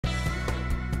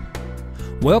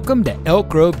Welcome to Elk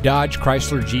Grove Dodge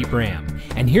Chrysler Jeep Ram,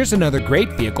 and here's another great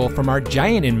vehicle from our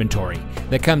giant inventory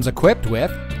that comes equipped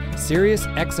with Sirius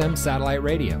XM satellite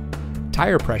radio,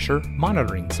 tire pressure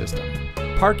monitoring system,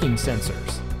 parking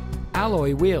sensors,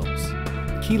 alloy wheels,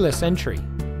 keyless entry.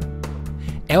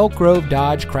 Elk Grove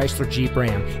Dodge Chrysler Jeep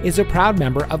Ram is a proud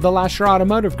member of the Lasher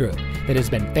Automotive Group that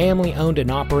has been family owned and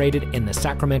operated in the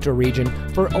Sacramento region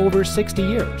for over 60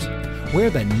 years. We're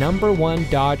the #1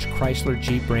 Dodge Chrysler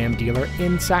Jeep Ram dealer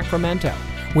in Sacramento,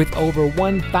 with over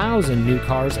 1,000 new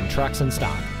cars and trucks in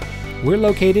stock. We're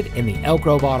located in the Elk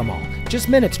Grove Auto Mall, just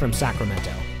minutes from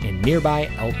Sacramento, in nearby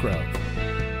Elk Grove.